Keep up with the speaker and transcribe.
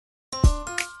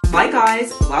Hi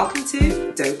guys, welcome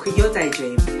to Don't Quit Your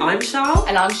Daydream. I'm Charles.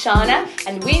 And I'm Shana,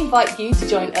 and we invite you to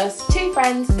join us, two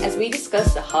friends, as we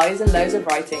discuss the highs and lows of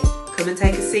writing. Come and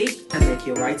take a seat and make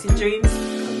your writing dreams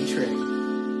come true.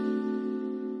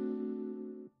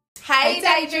 Hey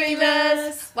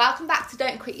Daydreamers! Welcome back to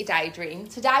Don't Quit Your Daydream.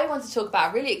 Today we want to talk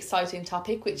about a really exciting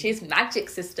topic, which is magic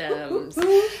systems.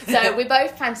 So we're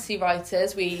both fantasy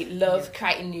writers. We love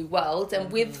creating new worlds, and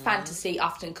with fantasy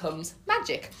often comes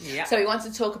magic. Yeah. So we want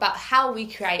to talk about how we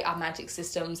create our magic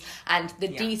systems and the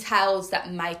details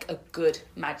that make a good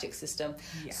magic system.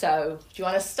 Yeah. So do you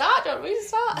want to start? Do you want me to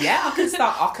start? Yeah, I can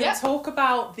start. I can talk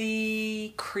about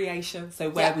the creation, so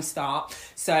where we start.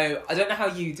 So I don't know how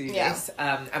you do this,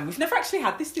 and we've never actually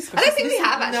had this discussion. I don't think we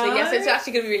have actually. No. So it's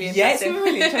actually going to be really interesting. Yeah, it's going to be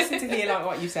really interesting to hear like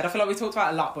what you said. I feel like we talked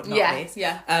about it a lot, but not this.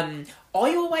 Yeah. I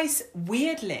always,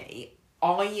 weirdly,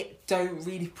 I don't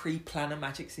really pre-plan a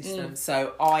magic system.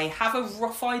 So I have a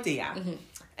rough idea,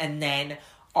 and then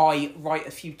I write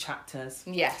a few chapters.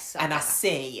 Yes. And I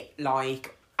see,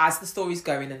 like, as the story's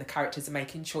going and the characters are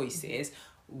making choices,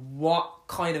 what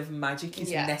kind of magic is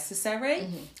necessary.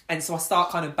 And so I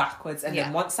start kind of backwards, and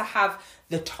then once I have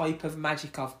the type of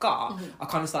magic I've got, I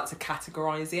kind of start to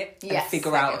categorise it and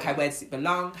figure out, okay, where does it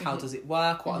belong, how does it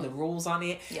work, what are the rules on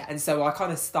it, and so I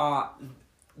kind of start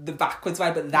the backwards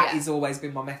way, but that has always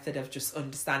been my method of just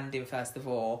understanding, first of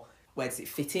all, where does it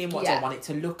fit in, what do I want it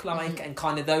to look like, and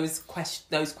kind of those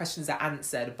questions are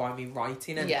answered by me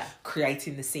writing and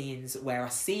creating the scenes where I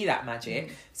see that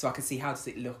magic, so I can see how does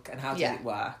it look and how does it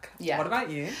work. What about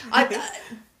you?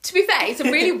 To be fair, it's a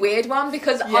really weird one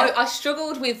because I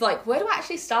struggled with, like, where do I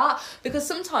actually start? Because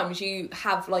sometimes you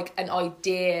have, like, an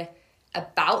idea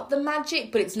about the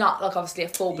magic, but it's not, like, obviously a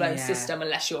full-blown system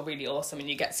unless you're really awesome and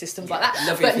you get systems like that.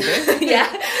 Lovely if you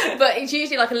do. But it's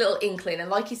usually like a little inkling, and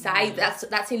like you say,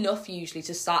 that's enough usually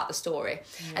to start the story.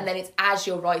 And then it's as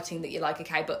you're writing that you're like,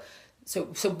 okay, but so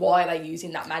why are they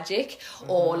using that magic,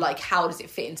 or like how does it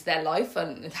fit into their life,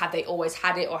 and have they always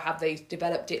had it, or have they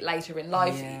developed it later in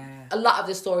life? A lot of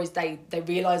the stories they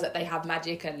realise that they have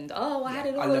magic, and I had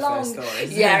it all along. Love those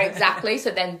stories. Yeah, exactly.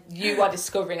 So then you are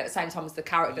discovering at the same time as the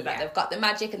character that they've got the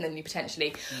magic, and then you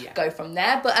potentially go from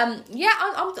there. But I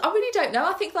really don't know.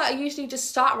 I think that I usually just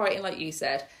start writing like you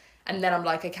said, and then I'm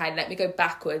like, okay, let me go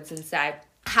backwards and say,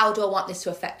 how do I want this to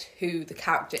affect who the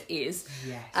character is,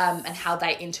 and how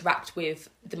they interact with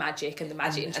the magic, and the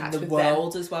magic interacts with the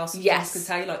world as well. Sometimes can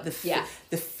say, like,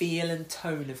 the feel and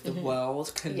tone of the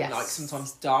world can like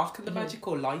sometimes darken the magic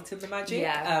or lighten the magic.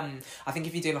 I think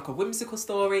if you're doing like a whimsical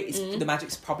story, the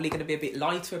magic's probably going to be a bit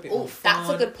lighter, a bit more fun. That's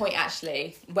a good point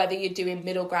actually. Whether you're doing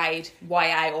middle grade,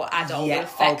 YA or adult, that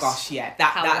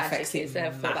affects it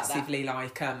massively.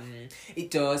 Like it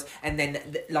does, and then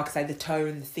like I say, the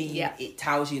tone, the theme, it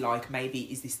tells you, like, maybe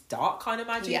is this dark kind of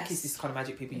magic? Is this kind of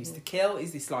magic people used to kill?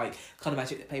 Is this like kind of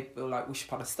magic that people like wish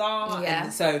upon a star?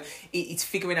 And so it's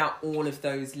figuring out all of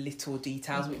those little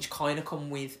details which kind of come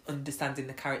with understanding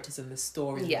the characters and the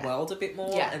story and the world a bit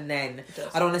more. And then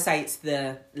I don't want to say it's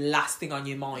the last thing on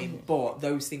your mind, but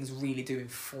those things really do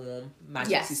inform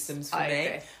magic systems for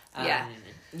me.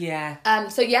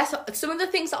 So some of the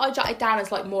things that I jotted down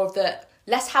is like more of the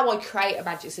less how I create a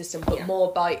magic system, but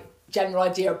more by general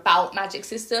idea about magic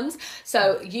systems.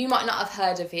 So you might not have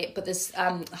heard of it, but there's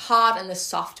hard and the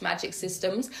soft magic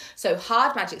systems. So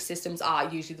hard magic systems are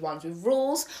usually the ones with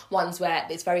rules, ones where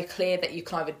it's very clear that you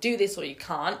can either do this or you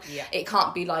can't. It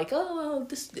can't be like,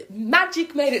 this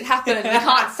magic made it happen. You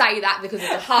can't say that because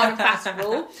it's a hard and fast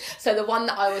rule. So the one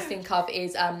that I always think of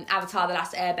is Avatar: The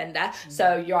Last Airbender.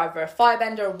 So you're either a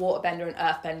firebender, a waterbender, an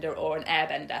earthbender, or an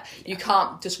airbender. You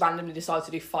can't just randomly decide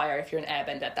to do fire if you're an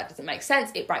airbender. That doesn't make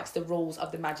sense. It breaks the rules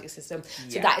of the magic system.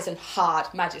 So that is a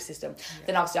hard magic system.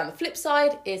 Then obviously on the flip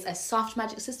side is a soft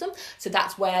magic system. So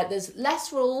that's where there's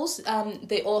less rules.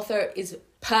 The author is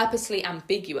purposely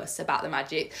ambiguous about the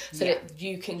magic so that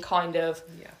you can kind of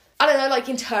I don't know, like,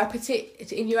 interpret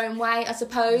it in your own way, I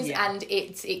suppose. And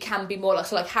it can be more like,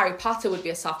 so like Harry Potter would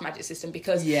be a soft magic system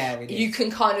because you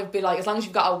can kind of be like, as long as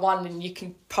you've got a wand and you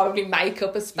can probably make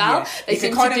up a spell. They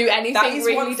seem to do anything,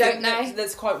 really, don't they?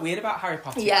 That's quite weird about Harry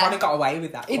Potter. It kind of got away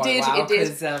with that quite well. It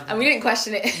did. And we didn't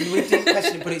question it. We didn't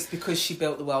question it, but it's because she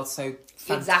built the world so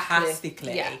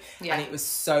fantastically, and it was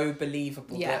so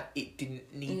believable that it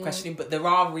didn't need questioning. But there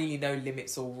are really no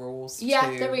limits or rules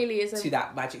there really isn't. to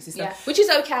that magic system, which is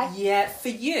okay. For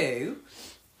you,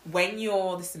 when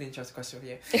you're, this is an interesting question for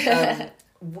you,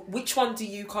 which one do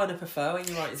you kind of prefer when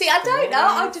you're writing? I don't know.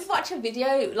 I did watch a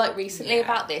video like recently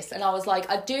about this, and I was like,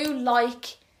 I do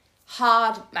like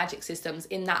hard magic systems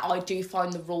in that I do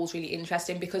find the rules really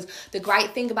interesting, because the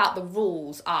great thing about the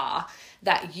rules are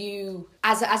that you,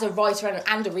 as a writer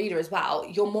and a reader as well,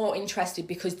 you're more interested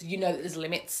because you know that there's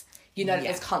limits, you know that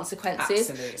there's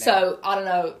consequences. Absolutely. So, I don't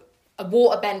know, a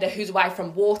waterbender who's away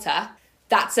from water,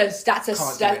 that's a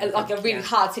really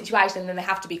hard situation, and then they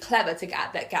have to be clever to get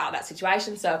out of that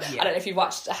situation. So I don't know if you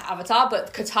watched Avatar,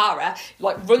 but Katara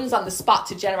runs on the spot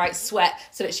to generate sweat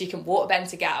so that she can waterbend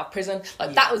to get out of prison.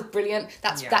 That was brilliant.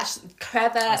 That's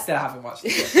clever. I still haven't watched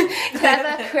it.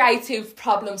 Clever, creative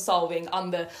problem solving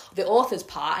on the author's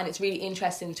part, and it's really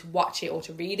interesting to watch it or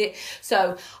to read it.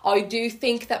 So I do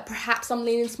think that perhaps I'm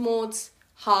leaning towards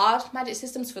hard magic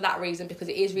systems for that reason, because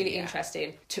it is really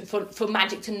interesting for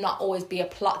magic to not always be a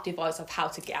plot device of how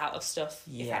to get out of stuff,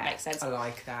 if that makes sense. I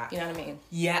like that. You know what I mean?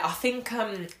 Yeah, I think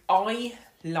I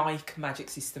like magic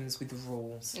systems with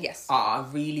rules. Yes. I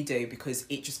really do, because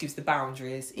it just gives the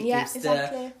boundaries, it gives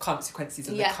the consequences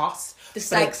and the costs. The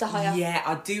stakes are higher. Yeah,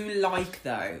 I do like,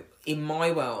 though, in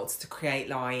my world, to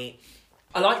create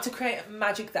I like to create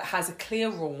magic that has a clear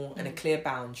rule and a clear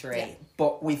boundary,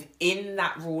 but within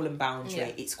that rule and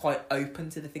boundary, it's quite open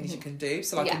to the things you can do.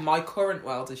 So, in my current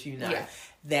world, as you know,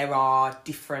 there are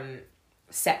different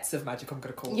sets of magic, I'm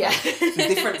going to call them. There's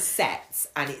different sets,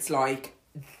 and it's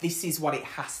this is what it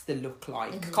has to look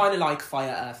like. Kind of like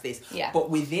Fire, Earth, this. But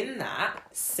within that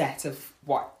set of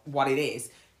what it is,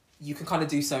 you can kind of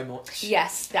do so much.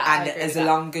 Yes, and as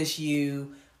long as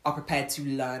you are prepared to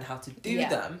learn how to do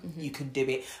them, you can do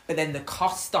it. But then the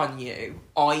cost on you,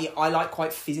 I like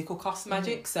quite physical cost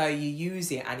magic, so you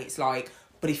use it and it's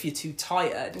but if you're too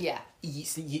tired,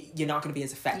 you're not going to be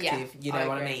as effective. You know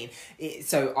what I mean?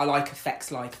 So I like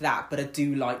effects like that, but I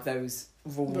do like those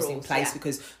rules in place,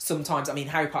 because sometimes,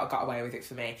 Harry Potter got away with it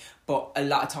for me, but a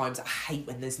lot of times I hate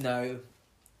when there's no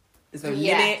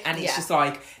limit, and it's just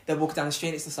they're walking down the street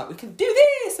and it's just we can do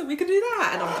this and we can do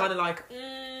that, and I'm kind of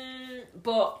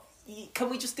but can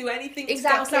we just do anything?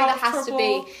 Exactly. There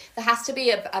has to be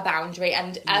a boundary,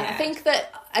 and I think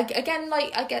that again,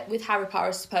 I get with Harry Potter,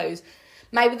 I suppose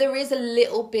maybe there is a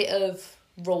little bit of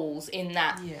rules in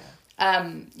that.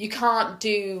 You can't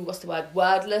do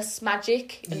wordless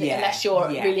magic unless you're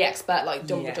really expert like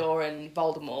Dumbledore and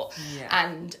Voldemort,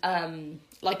 and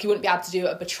you wouldn't be able to do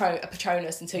a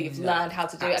Patronus until you've learned how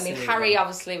to do it. Harry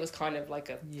obviously was kind of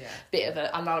a bit of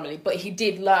an anomaly, but he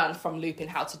did learn from Lupin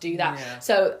how to do that.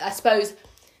 So I suppose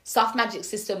soft magic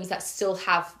systems that still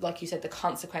have, like you said, the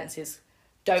consequences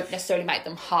don't necessarily make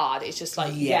them hard. It's just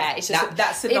it's just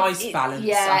that's a nice balance.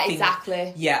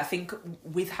 Exactly. Yeah, I think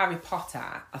with Harry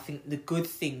Potter, I think the good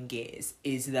thing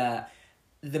is that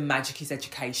the magic is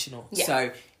educational.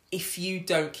 So if you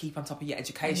don't keep on top of your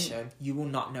education, you will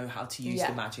not know how to use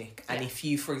the magic. And if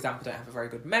you, for example, don't have a very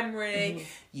good memory,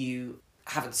 you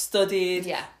haven't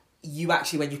studied, you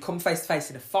actually, when you come face to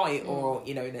face in a fight or,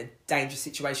 in a dangerous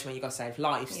situation where you got to save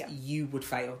lives, you would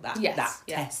fail that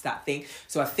test, that thing.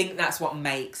 So I think that's what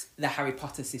makes the Harry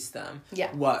Potter system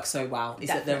work so well, is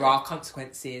that there are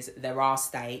consequences, there are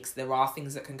stakes, there are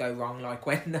things that can go wrong, like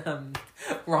when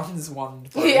Ron's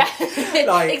wand broke.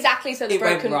 Exactly, so the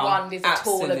broken wand is a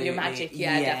tool of your magic.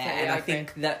 Definitely. And I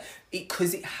think that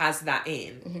because it has that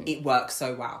in, it works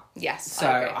so well. Yes, so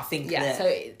I think that so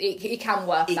it can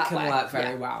work. It can work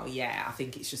very well. Yeah, I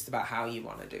think it's just about how you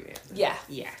want to do it.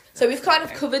 Yeah. So we've kind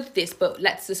of covered this, but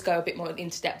let's just go a bit more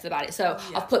into depth about it. So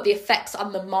I've put the effects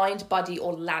on the mind, body,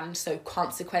 or land. So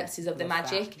consequences of the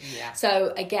magic.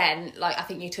 So again, I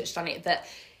think you touched on it, that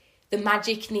the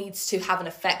magic needs to have an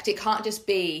effect. It can't just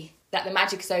be that the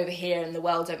magic's over here and the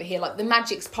world's over here. The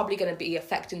magic's probably going to be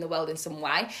affecting the world in some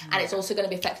way, and it's also going to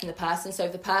be affecting the person. So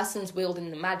if the person's wielding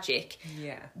the magic,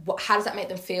 how does that make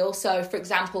them feel? So, for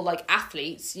example,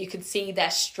 athletes, you could see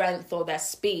their strength or their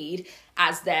speed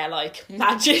as their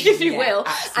magic, if you will.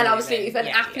 Absolutely. And obviously, if an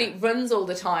athlete runs all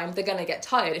the time, they're going to get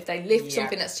tired. If they lift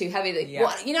something that's too heavy, you know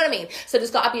what I mean? So there's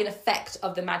got to be an effect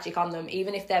of the magic on them,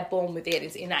 even if they're born with it,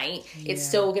 it's innate. It's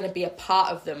still going to be a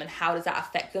part of them. And how does that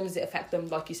affect them? Does it affect them,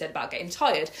 like you said, about getting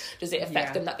tired? Does it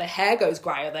affect them that their hair goes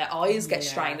grey or their eyes get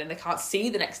strained and they can't see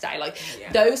the next day?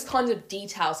 Those kinds of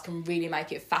details can really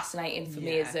make it fascinating for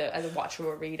me as a watcher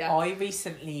or a reader. I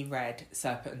recently read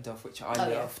Serpent and Dove, which I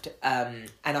loved, and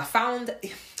I found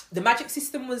the magic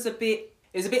system was a bit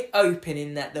open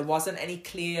in that there wasn't any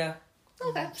clear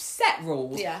set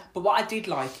rules. But what I did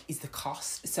like is the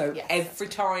cost. So every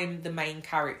time the main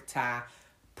character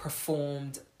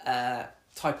performed a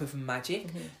type of magic,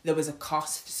 there was a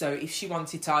cost. So if she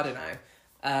wanted to, I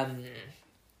don't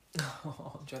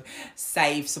know,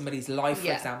 save somebody's life,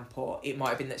 for example, it might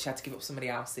have been that she had to give up somebody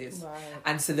else's.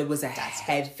 And so there was a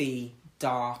heavy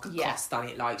dark cost on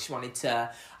it. Like she wanted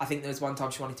to, I think there was one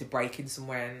time she wanted to break in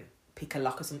somewhere and pick a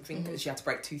lock or something, because she had to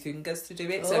break 2 fingers to do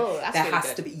it. So that's there really has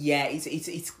good. to be,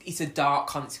 it's a dark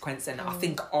consequence, and I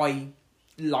think I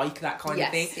like that kind of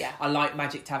thing. I like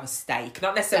magic to have a stake,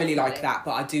 not necessarily like that,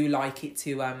 but I do like it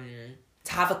to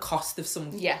have a cost of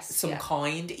some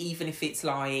kind, even if it's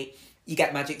like, you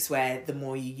get magics where the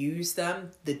more you use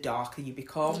them, the darker you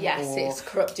become. Yes, or, it's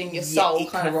corrupting your soul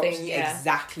kind of thing. Yeah.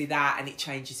 Exactly that, and it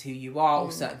changes who you are,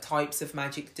 or certain types of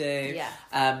magic do. Yeah.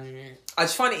 I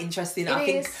just find it interesting.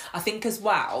 I think as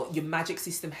well, your magic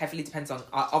system heavily depends on,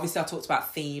 obviously I talked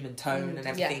about theme and tone and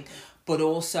everything, but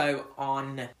also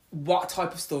on what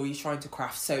type of story you're trying to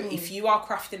craft. So if you are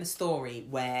crafting a story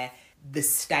where the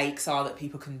stakes are that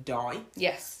people can die,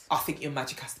 I think your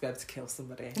magic has to be able to kill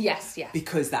somebody.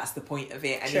 Because that's the point of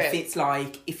it. And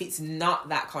if it's not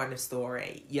that kind of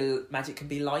story, your magic can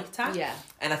be lighter.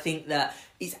 And I think that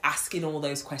it's asking all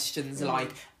those questions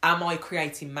like, am I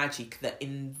creating magic that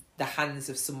in the hands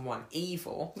of someone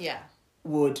evil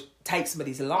would take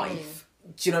somebody's life?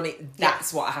 Do you know what I mean?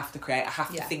 That's what I have to create. I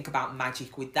have to think about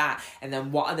magic with that. And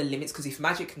then what are the limits? Because if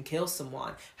magic can kill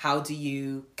someone, how do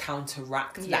you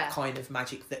counteract that kind of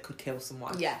magic that could kill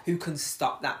someone? Who can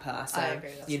stop that person? I agree,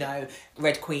 you know,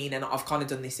 Red Queen, and I've kind of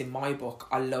done this in my book.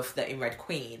 I love that in Red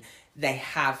Queen, they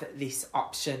have this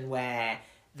option where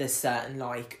there's certain,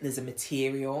 like, there's a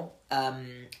material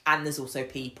and there's also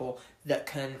people that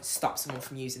can stop someone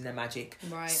from using their magic.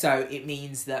 So it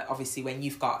means that obviously when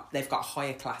they've got a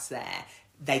higher class there,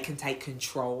 they can take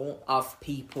control of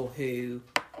people who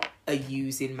are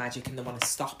using magic and they want to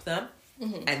stop them.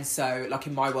 And so, like,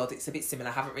 in my world, it's a bit similar.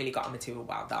 I haven't really got a material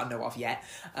world that I know of yet,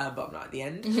 but I'm not at the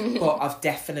end. But I've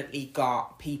definitely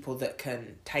got people that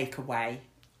can take away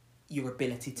your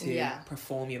ability to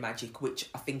perform your magic, which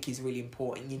I think is really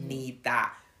important. You need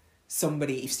that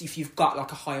somebody, if you've got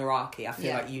like a hierarchy, I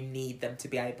feel like you need them to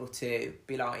be able to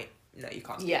be like, no, you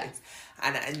can't do this.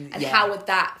 And how would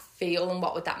that feel, and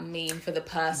what would that mean for the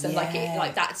person?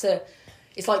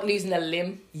 It's like losing a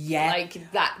limb. Like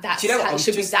that's, do you know what I was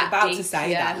should just be that about deep. to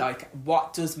say? That, like,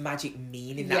 what does magic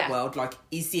mean in that world? Like,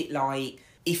 is it like,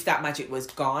 if that magic was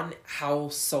gone, how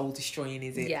soul destroying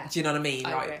is it? Do you know what I mean?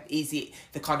 Like, is it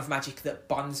the kind of magic that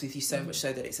bonds with you so much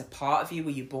so that it's a part of you?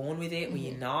 Were you born with it? Were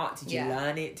you not? Did you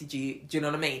learn it? Do you know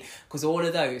what I mean? Because all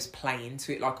of those play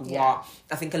into it. Like, what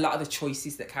I think a lot of the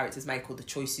choices that characters make, or the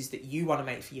choices that you want to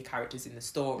make for your characters in the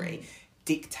story,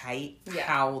 dictate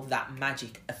how that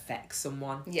magic affects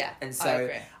someone. And so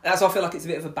that's why I feel like it's a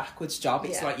bit of a backwards job.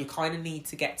 It's like you kind of need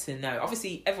to get to know,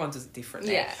 obviously everyone does it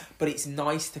differently, but it's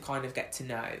nice to kind of get to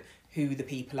know who the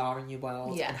people are in your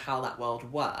world and how that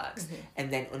world works,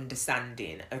 and then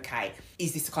understanding, okay,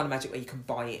 is this the kind of magic where you can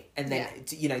buy it, and then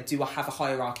you know, do I have a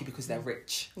hierarchy because they're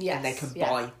rich and they can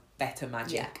buy better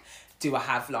magic? Do I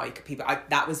have, like, people...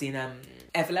 that was in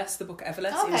Everless, the book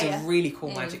Everless. It was a really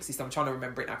cool magic system. I'm trying to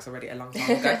remember it now because I read it a long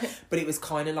time ago. But it was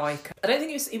kind of like... I don't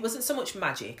think it wasn't so much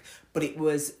magic, but it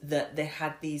was that they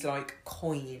had these, like,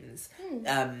 coins.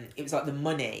 It was like the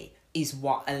money is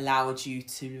what allowed you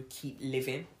to keep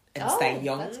living and stay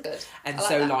young. That's good. And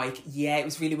so, like, it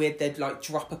was really weird. They'd, like,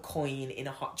 drop a coin in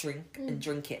a hot drink and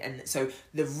drink it. And so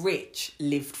the rich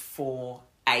lived for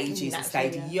ages and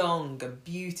stayed young and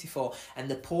beautiful, and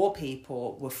the poor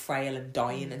people were frail and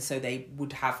dying, and so they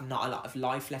would have not a lot of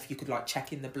life left. You could, like,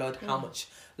 check in the blood how much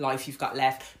life you've got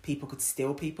left. People could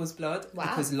steal people's blood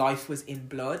because life was in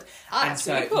blood. And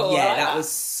so really cool. that was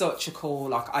such a cool,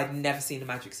 like, I'd never seen a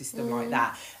magic system like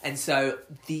that. And so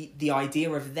the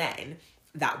idea of then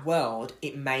that world,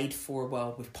 it made for a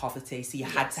world with poverty. So you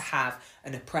had to have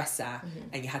an oppressor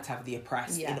and you had to have the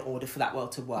oppressed in order for that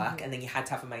world to work. And then you had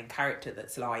to have a main character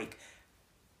that's like,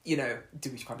 you know,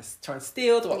 do we kind of try and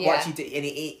steal? What do you do? And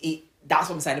it that's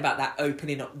what I'm saying about that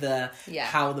opening up the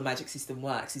how the magic system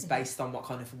works is based on what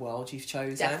kind of world you've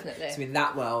chosen. Definitely. So in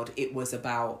that world, it was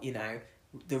about, you know,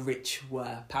 the rich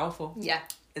were powerful.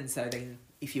 And so then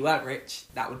if you weren't rich,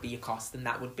 that would be your cost, and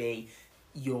that would be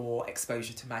your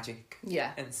exposure to magic.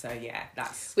 And so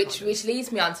that's which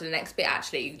leads me on to the next bit.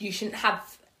 Actually, you shouldn't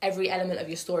have every element of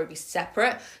your story be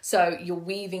separate, so you're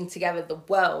weaving together the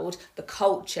world, the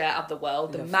culture of the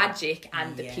world, the magic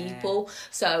and the people.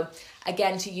 So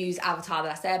again, to use Avatar: The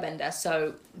Last Airbender,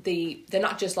 so they're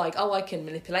not just like, oh, I can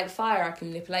manipulate fire, I can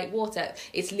manipulate water.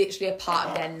 It's literally a part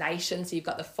of their nation. So you've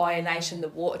got the Fire Nation, the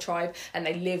Water Tribe, and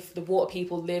the water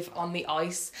people live on the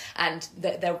ice, and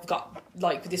they've got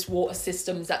like this water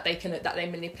systems that they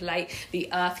manipulate. The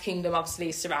Earth Kingdom obviously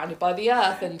is surrounded by the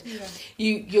earth, and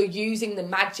you're using the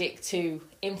magic to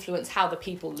influence how the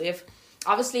people live.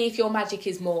 Obviously, if your magic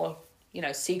is more you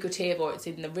know, secretive or it's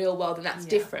in the real world, and that's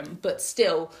different. But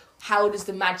still, how does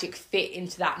the magic fit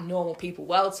into that normal people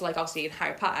world? So like obviously in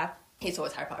Harry Potter, it's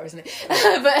always Harry Potter, isn't it?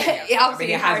 But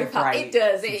obviously in Harry Potter, it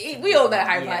does. We all know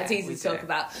Harry Potter. It's easy to talk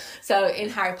about. So in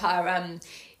Harry Potter,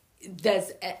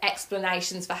 there's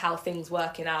explanations for how things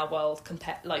work in our world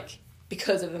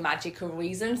because of the magical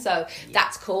reason. So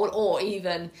that's cool. Or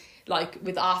even like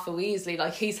with Arthur Weasley,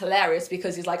 like he's hilarious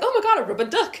because he's like, oh my god, a rubber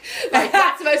duck. Like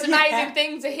that's the most amazing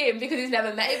thing to him because he's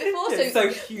never met it before. It's so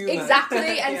human.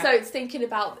 Exactly. And so it's thinking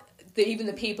about even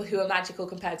the people who are magical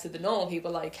compared to the normal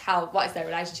people, like what is their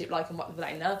relationship like and what do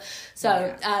they know?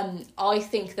 So I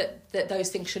think that those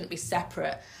things shouldn't be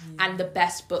separate. And the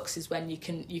best books is when you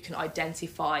can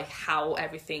identify how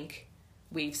everything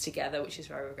weaves together, which is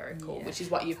very, very cool, which is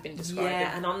what you've been describing.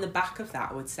 Yeah, and on the back of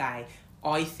that, I would say,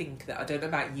 I think that, I don't know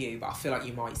about you, but I feel like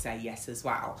you might say yes as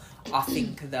well. I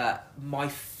think that my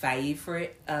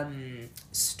favourite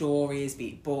stories, be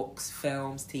it books,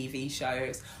 films, TV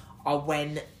shows, are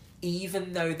when,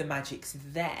 even though the magic's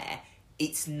there,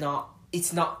 it's not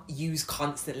used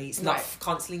constantly. It's not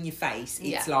constantly in your face.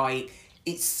 It's like,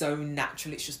 it's so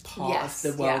natural. It's just part of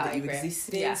the world that you exist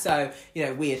in. Yeah. So, you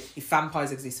know, weird. If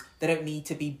vampires exist, they don't need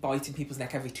to be biting people's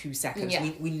neck every 2 seconds. Yeah.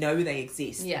 We know they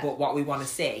exist. Yeah. But what we want to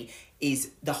see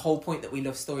is the whole point that we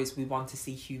love stories. We want to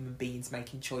see human beings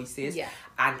making choices. Yeah.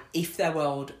 And if their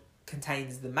world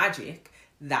contains the magic,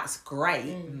 that's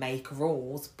great. Make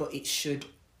rules, but it should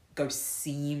go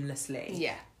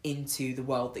seamlessly into the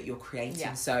world that you're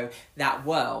creating. So that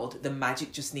world, the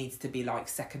magic just needs to be like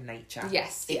second nature.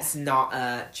 It's not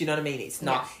do you know what I mean? It's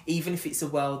not, even if it's a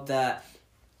world that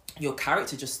your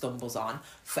character just stumbles on,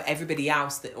 for everybody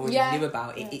else that already knew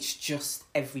about it, it's just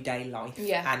everyday life.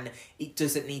 And it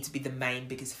doesn't need to be the main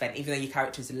biggest event. Even though your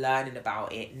characters are learning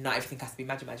about it, not everything has to be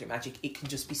magic. It can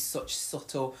just be such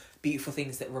subtle, beautiful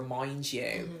things that remind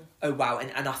you, oh wow.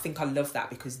 And I think I love that,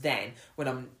 because then when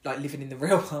I'm like living in the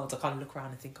real world, I kind of look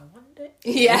around and think, I wonder,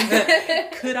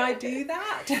 could I do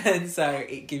that? And so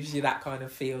it gives you that kind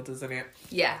of feel, doesn't it?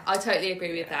 Yeah, I totally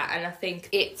agree with that. And I think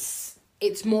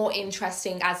it's more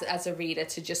interesting as a reader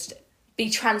to just be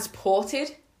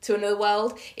transported to another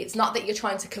world. It's not that you're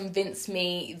trying to convince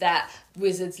me that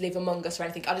wizards live among us or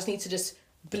anything. I just need to just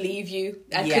believe you,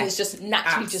 because it's just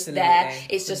naturally just there.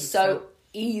 It's just so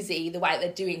easy the way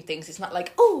they're doing things. It's not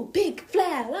like, oh, big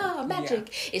flare,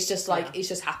 magic. It's just like it's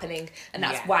just happening, and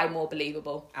that's way more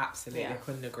believable. Absolutely, I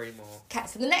couldn't agree more. Okay,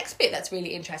 so the next bit that's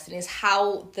really interesting is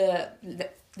how the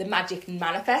magic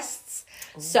manifests.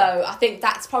 Ooh. So I think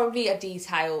that's probably a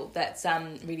detail that's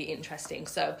really interesting.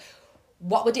 So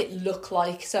what would it look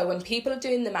like? So when people are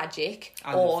doing the magic,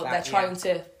 or they're trying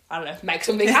to, I don't know, make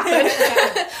something happen.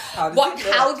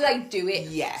 How do they do it?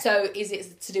 Yeah. So is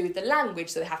it to do with the language?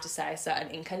 So they have to say a certain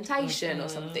incantation or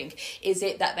something? Is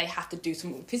it that they have to do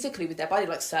something physically with their body,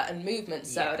 like certain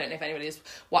movements? So I don't know if anybody's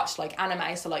watched like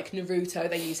anime. So like Naruto,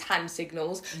 they use hand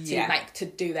signals to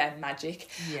do their magic.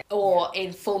 Yeah. Or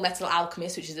in Full Metal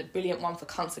Alchemist, which is a brilliant one for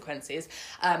consequences,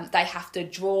 they have to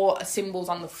draw symbols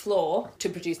on the floor to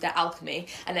produce their alchemy.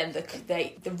 And then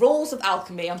the rules of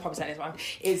alchemy, I'm probably saying this wrong,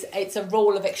 is it's a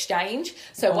rule of exchange.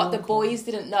 So what the boys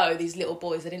didn't know, these little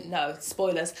boys, they didn't know,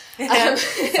 spoilers,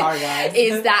 sorry guys,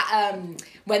 is that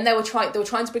when they were trying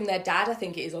to bring their dad, I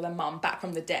think it is, or their mum back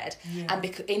from the dead, and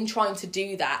in trying to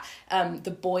do that,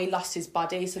 the boy lost his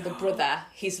body. So the brother,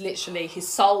 he's literally, his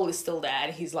soul is still there,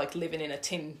 and he's like living in a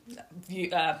tin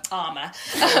armour,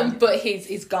 but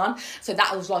he's gone. So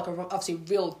that was like obviously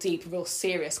real deep, real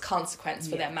serious consequence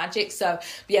for their magic. So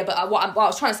but what I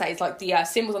was trying to say is like the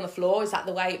symbols on the floor, is that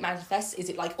the way it manifests? Is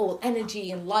it like all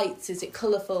energy and lights? Is it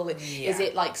colourful? Is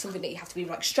it like something that you have to be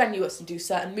like strenuous and do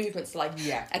certain movements? Like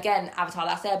again, Avatar: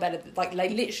 Last Airbender, like they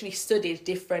literally studied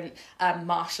different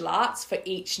martial arts for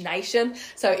each nation.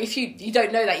 So if you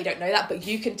don't know that, you don't know that, but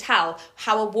you can tell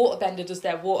how a waterbender does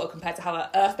their water compared to how an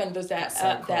earthbender does their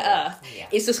earth.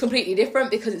 It's just completely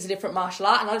different because it's a different martial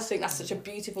art, and I just think that's such a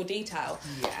beautiful detail.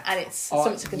 And it's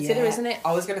something to consider, isn't it?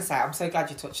 I was going to say, I'm so glad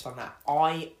you touched on that.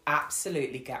 I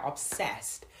absolutely get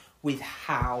obsessed with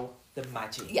how the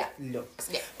magic looks,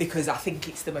 because I think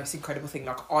it's the most incredible thing.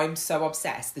 Like, I'm so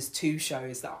obsessed. There's 2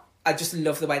 shows that I just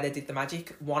love the way they did the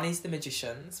magic. One is The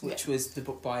Magicians, which was the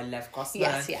book by Lev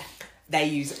Grossman. They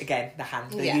use, again, the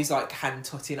hand. They use, like, hand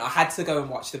tutting. I had to go and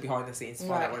watch the behind the scenes to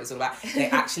find out what it's all about. They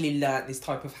actually learnt this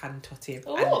type of hand tutting.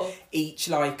 And each,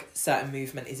 like, certain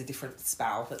movement is a different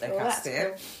spell that they cast in.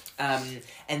 Cool.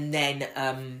 And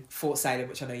then Fort Salem,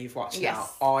 which I know you've watched Yes.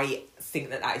 now. I think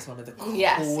that is one of the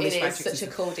coolest it magic is such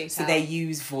systems. a cool detail. So they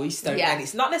use voice, don't they? And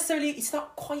it's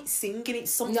not quite singing,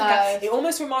 it's something it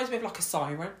almost reminds me of like a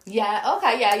siren. Yeah,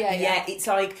 okay, yeah. It's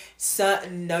like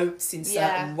certain notes in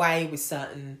certain way with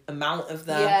certain amount of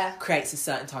them creates a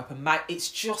certain type of it's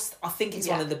just, I think it's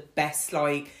one of the best,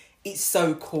 like, it's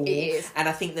so cool. It is. And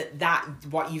I think that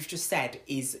what you've just said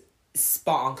is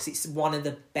spot on, because it's one of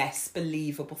the best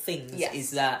believable things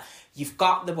is that you've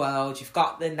got the world, you've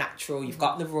got the natural, you've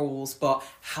got the rules, but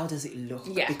how does it look?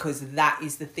 Because that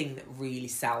is the thing that really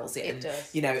sells it. It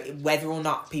does. You know, whether or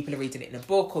not people are reading it in a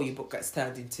book or your book gets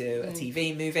turned into a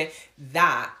TV movie,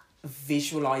 that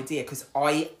visual idea, because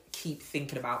I keep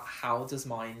thinking about how does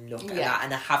mine look at that,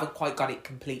 and I haven't quite got it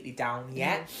completely down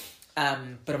yet.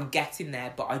 But I'm getting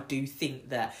there. But I do think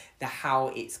that how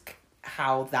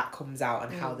that comes out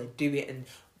and how they do it, and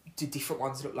do different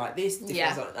ones look like this,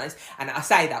 different ones look like this. And I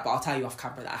say that, but I'll tell you off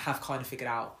camera that I have kind of figured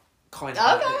out kind of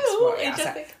like this. But,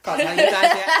 interesting. Can't tell you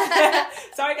guys yet.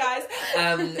 Sorry guys.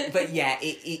 But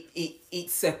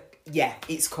yeah,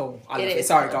 it's cool. I love it.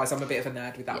 Sorry guys, I'm a bit of a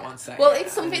nerd with that one. So well,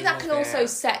 it's something that can also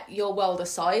set your world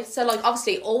aside. So like,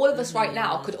 obviously all of us right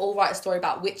now could all write a story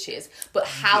about witches, but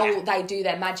how they do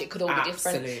their magic could all be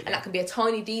different, and that can be a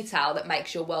tiny detail that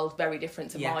makes your world very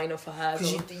different to mine or for hers.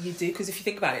 Because you do, because if you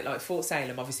think about it, like Fort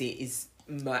Salem obviously is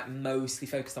mostly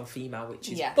focused on female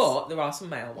witches, but there are some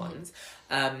male ones.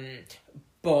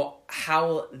 But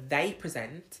how they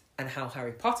present and how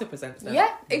Harry Potter presents them,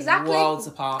 exactly, worlds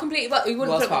apart, completely. Well, we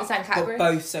wouldn't put them in the same category,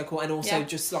 but both so cool. And also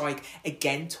just like,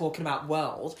 again, talking about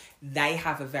world, they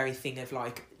have a very thing of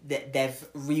like that they've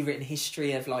rewritten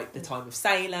history of like the time of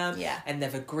Salem, and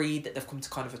they've agreed that they've come to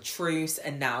kind of a truce,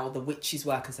 and now the witches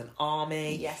work as an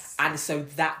army, and so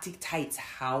that dictates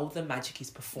how the magic is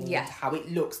performed, how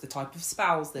it looks, the type of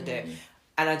spells they do.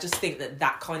 And I just think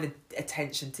that kind of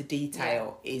attention to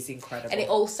detail is incredible. And it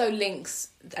also links,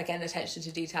 again, attention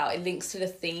to detail, it links to the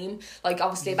theme, like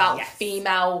obviously about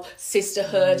female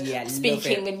sisterhood,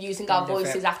 speaking and using our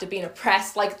voices after being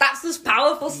oppressed. Like, that's just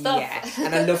powerful stuff. Yeah,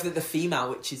 and I love that the female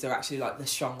witches are actually like the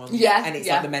strong ones. Yeah. And it's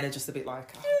like the men are just a bit like,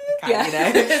 you know?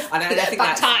 And I think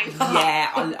that's,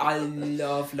 I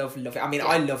love it. I mean,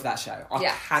 I love that show. I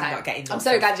cannot get enough. I'm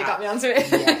so glad you got me onto it.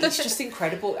 It's just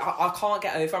incredible. I can't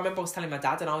get over. I remember I was telling my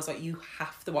dad, and I was like, you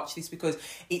have to watch this, because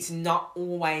it's not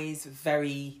always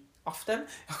very often,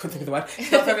 I couldn't think of the word,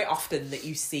 it's not very often that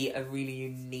you see a really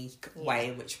unique way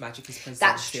in which magic is presented.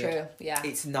 That's true,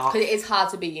 It's not, because it is hard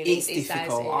to be unique. It's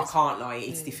difficult. I can't lie,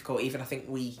 it's difficult. Even I think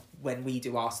when we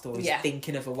do our stories,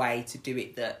 thinking of a way to do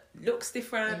it that looks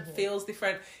different, feels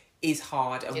different, is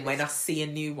hard. And when I see a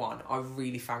new one, I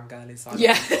really fangirl inside.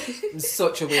 I'm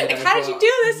such a weirdo. Like, how did you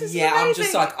do this? This is amazing. I'm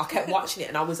just like, I kept watching it,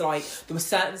 and I was like, there were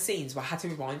certain scenes where I had to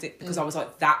rewind it, because I was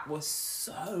like, that was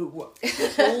so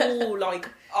cool. Like,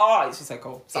 it's just so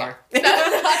cool. Sorry. No,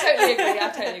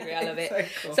 I totally agree. I love it.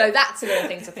 So, cool. So that's another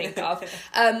thing to think of.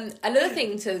 Another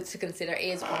thing to consider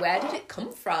is, where did it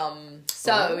come from?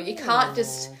 So you can't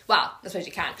just, well, I suppose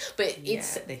you can, but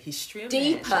it's the history of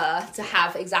deeper to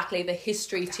have exactly the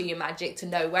history to your magic, to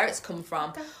know where it's come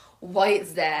from, why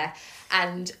it's there,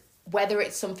 and whether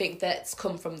it's something that's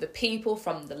come from the people,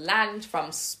 from the land,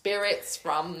 from spirits,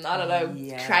 from, I don't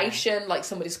know, creation, like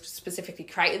somebody specifically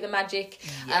created the magic,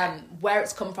 where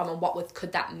it's come from, and what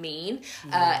could that mean?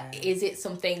 Is it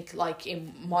something, like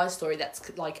in my story,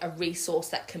 that's like a resource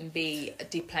that can be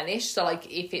replenished? So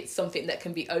like, if it's something that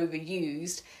can be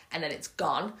overused and then it's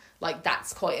gone, like,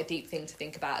 that's quite a deep thing to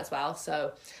think about as well.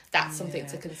 So that's something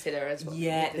to consider as well.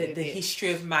 The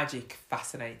history of magic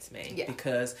fascinates me,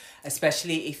 because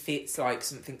especially if it's like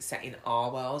something set in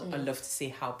our world, I love to see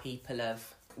how people have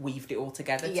weaved it all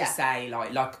together to say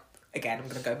like again, I'm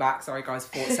going to go back, sorry guys,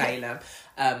 Fort Salem,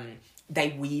 they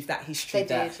weave that history.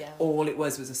 All it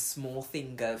was a small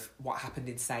thing of what happened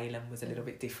in Salem was a little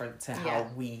bit different to how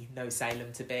we know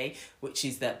Salem to be, which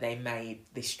is that they made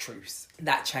this truce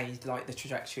that changed like the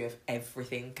trajectory of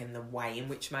everything and the way in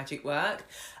which magic worked.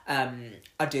 I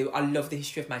love the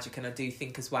history of magic, and I do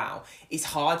think as well it's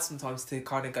hard sometimes to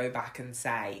kind of go back and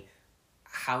say,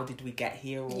 how did we get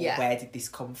here, or where did this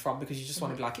come from, because you just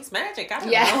want to be like, it's magic, I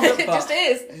don't know. But it just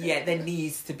is. There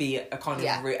needs to be a kind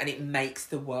of root, and it makes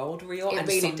the world real. It and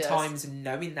really sometimes does.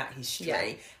 Knowing that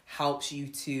history helps you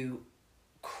to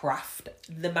craft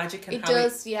the magic and it how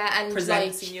does, it and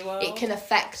presents like, in your world. it can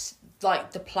affect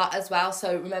like the plot as well.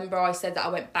 So remember I said that I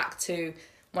went back to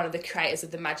one of the creators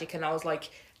of the magic, and I was like,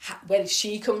 where did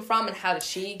she come from and how did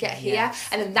she get here? Yes.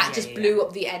 And then that just blew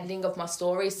up the ending of my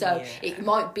story. So it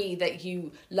might be that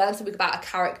you learn something about a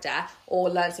character or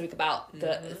learn something about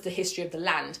the history of the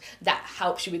land that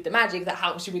helps you with the magic, that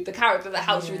helps you with the character, that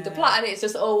helps you with the plot, and it's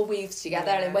just all weaves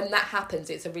together. And when that happens,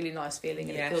 it's a really nice feeling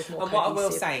and it feels more cohesive. What I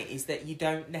will say is that you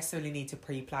don't necessarily need to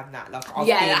pre-plan that. Like,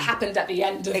 that happened at the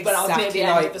end of when I was near the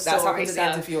end of the story. That's happened at the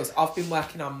end of yours. I've been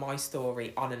working on my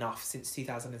story on and off since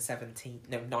 2019,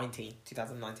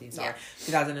 sorry.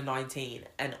 2019,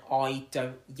 and I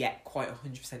don't yet quite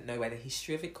 100% know where the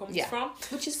history of it comes from.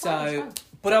 Which is fine.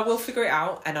 But I will figure it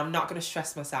out, and I'm not going to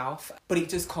stress myself. But it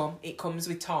does come. It comes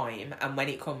with time, and when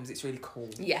it comes, it's really cool.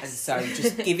 Yes. And so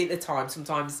just give it the time.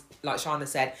 Sometimes, like Shana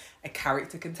said, a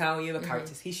character can tell you, a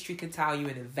character's history can tell you,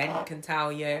 an event can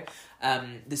tell you.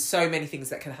 There's so many things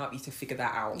that can help you to figure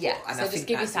that out. Yeah, and so just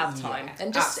give yourself time.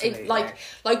 And just, like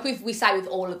we say with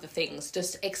all of the things,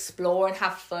 just explore and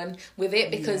have fun with it,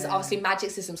 because obviously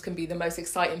magic systems can be the most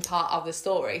exciting part of the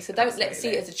story. So don't let's see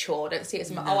it as a chore. Don't see it as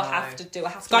something, I have to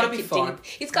make it deep.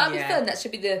 It's got to be fun. That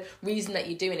should be the reason that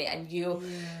you're doing it. And you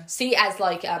see it as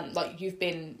like you've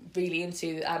been really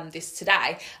into this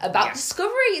today about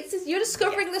discovery. It's just, you're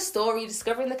discovering the story, you're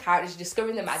discovering the characters, you're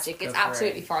discovering the magic. It's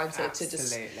absolutely fine to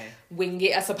just wing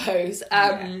it, I suppose.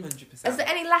 100%. Is there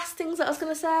any last things that I was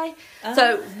going to say?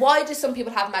 So why do some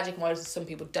people have magic and why do some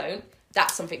people don't?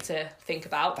 That's something to think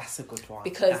about. That's a good one.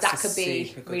 Because that could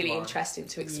be really interesting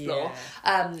to explore.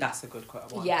 That's a good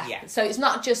one. Yeah. So it's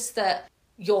not just that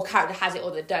your character has it or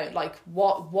they don't. Like,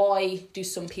 why do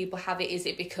some people have it? Is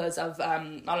it because of, I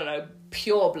don't know,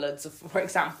 pure bloods, for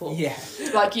example? Yeah.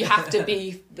 Like, you have to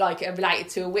be, like, related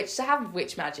to a witch to have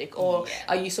witch magic? Or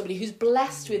are you somebody who's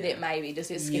blessed with it, maybe?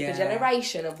 Does it skip a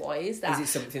generation? And why is that? Is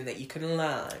it something that you can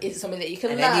learn? Is it something that you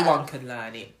can learn? Anyone can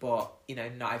learn it, but, you know,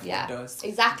 not everyone does.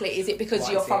 Exactly. Is it because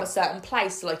you're from a certain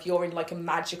place? Like, you're in, like, a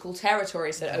magical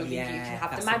territory, so only you can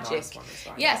have the magic. Nice one as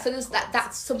well. So there's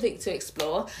that's something to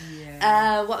explore.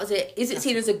 Yeah. What was it? Is it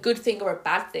seen as a good thing or a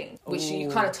bad thing? Which you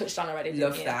kind of touched on already.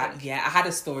 Love that. Yeah, I had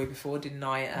a story before, didn't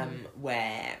I?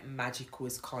 Where magic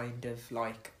was kind of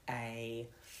like a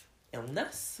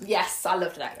illness. Yes, I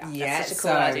loved that. Yeah, that's such a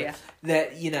cool idea.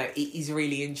 That, you know, it is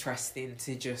really interesting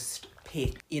to just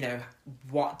pick, you know,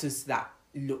 what does that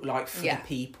look like for the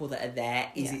people that are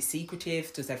there? Is it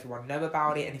secretive? Does everyone know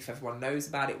about it? And if everyone knows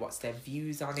about it, what's their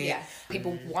views on it?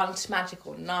 People want magic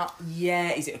or not?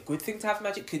 Is it a good thing to have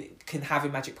magic? Can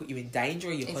having magic put you in danger?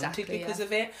 Are you hunted because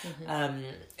of it?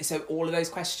 So all of those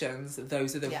questions,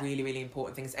 those are the really, really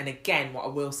important things. And again, what I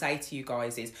will say to you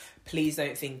guys is, please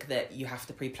don't think that you have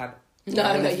to pre-plan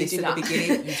No, you do not.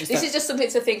 This is just something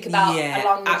to think about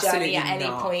along the journey at any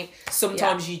point.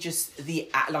 Sometimes you just,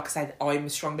 like I said, I'm a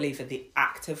strong believer, the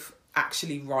act of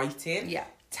actually writing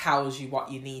tells you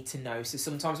what you need to know. So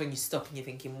sometimes when you're stuck and you're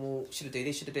thinking, well, should I do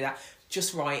this, should I do that?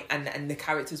 Just write, and the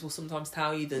characters will sometimes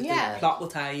tell you, the plot will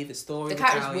tell you, the story will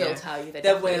tell you. The characters will tell you.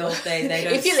 They will. They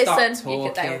don't if you stop listen,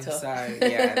 talking. they'll talk. So,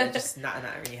 they're just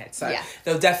nattering in your head. So,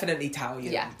 they'll definitely tell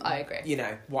you. Yeah, I agree. You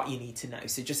know, what you need to know.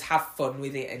 So, just have fun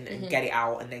with it and get it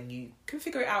out, and then you can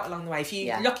figure it out along the way. If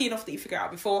you're lucky enough that you figure it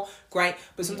out before, great.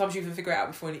 But sometimes you can figure it out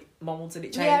before it molds and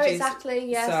it changes. Yeah, exactly.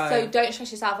 Yeah. So don't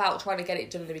stress yourself out trying to get it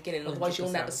done in the beginning. Otherwise, 100%.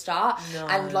 You'll never start. No.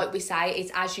 And like we say,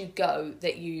 it's as you go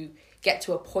that you get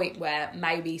to a point where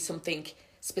maybe something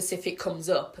specific comes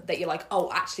up that you're like,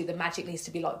 oh, actually the magic needs to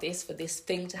be like this for this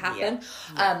thing to happen.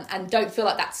 And don't feel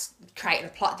like that's creating a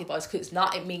plot device, because it's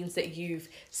not. It means that you've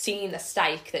seen a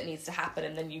stake that needs to happen,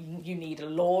 and then you need a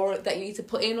law that you need to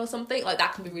put in or something. Like,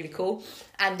 that can be really cool,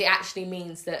 and it actually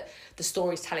means that the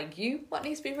story's telling you what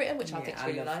needs to be written, which I think is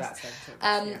really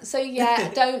nice.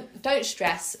 So don't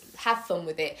stress, have fun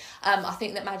with it. I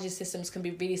think that magic systems can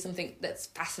be really something that's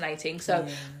fascinating. So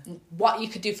what you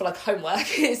could do for like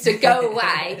homework is to go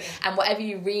away and whatever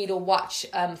you read or watch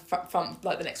from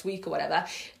like the next week or whatever,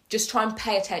 just try and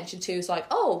pay attention to. It's like,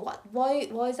 oh, why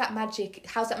is that magic?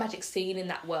 How's that magic seen in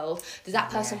that world? Does that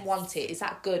person want it? Is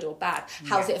that good or bad?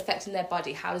 How's it affecting their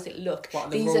body? How does it look? What are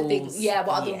the rules? Things. Yeah,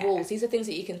 what are the rules? These are things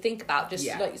that you can think about, just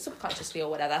like subconsciously or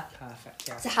whatever. Perfect.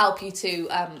 Yeah. To help you to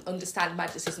understand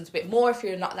magic systems a bit more if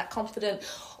you're not that confident,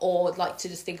 or like to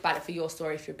just think about it for your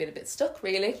story if you're a bit stuck,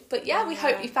 really. But we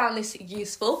hope you found this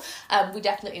useful. We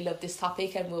definitely love this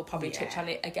topic, and we'll probably touch on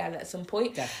it again at some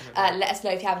point. Definitely. Let us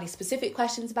know if you have any specific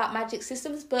questions about magic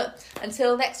systems, but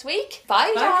until next week,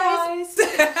 bye guys.